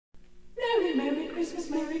Christmas,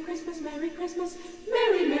 Merry Christmas, Merry Christmas,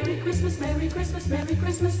 Merry, Merry Christmas, Merry Christmas, Merry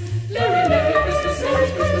Christmas, Merry, Merry Christmas,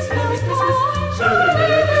 Merry Christmas, Merry Christmas, Merry,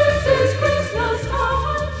 Merry Christmas, it's Christmas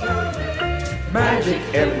time. Magic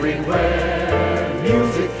everywhere,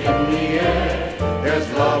 music in the air, there's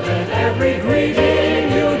love in every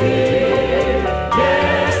greeting you hear.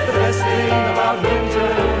 Yes, the best thing about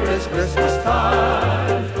winter is Christmas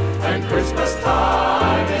time, and Christmas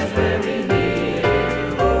time is very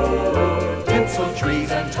near. Oh, tinsel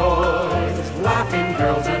trees and toys, laughing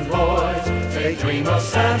girls and boys, they dream of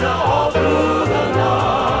Santa all through the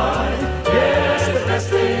night. Yes, the best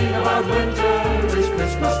thing about winter is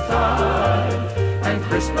Christmas time, and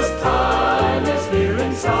Christmas time is here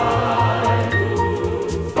inside.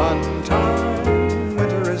 Fun time,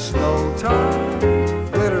 winter is snow time,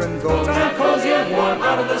 glitter and gold. Now cozy and warm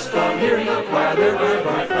out of the storm, hearing a choir there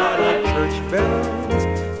by firelight. Church bells,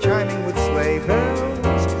 chiming with sleigh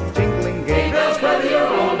bells, jingling gay bells. Whether you're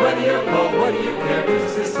old, whether you're cold, what do you care?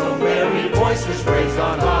 Christmas is so merry, voices raised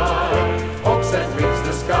on high, hopes that reach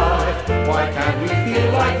the sky. Why can't we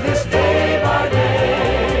feel like this day by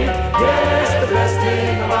day? Yes, the best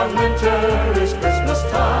thing about winter is Christmas.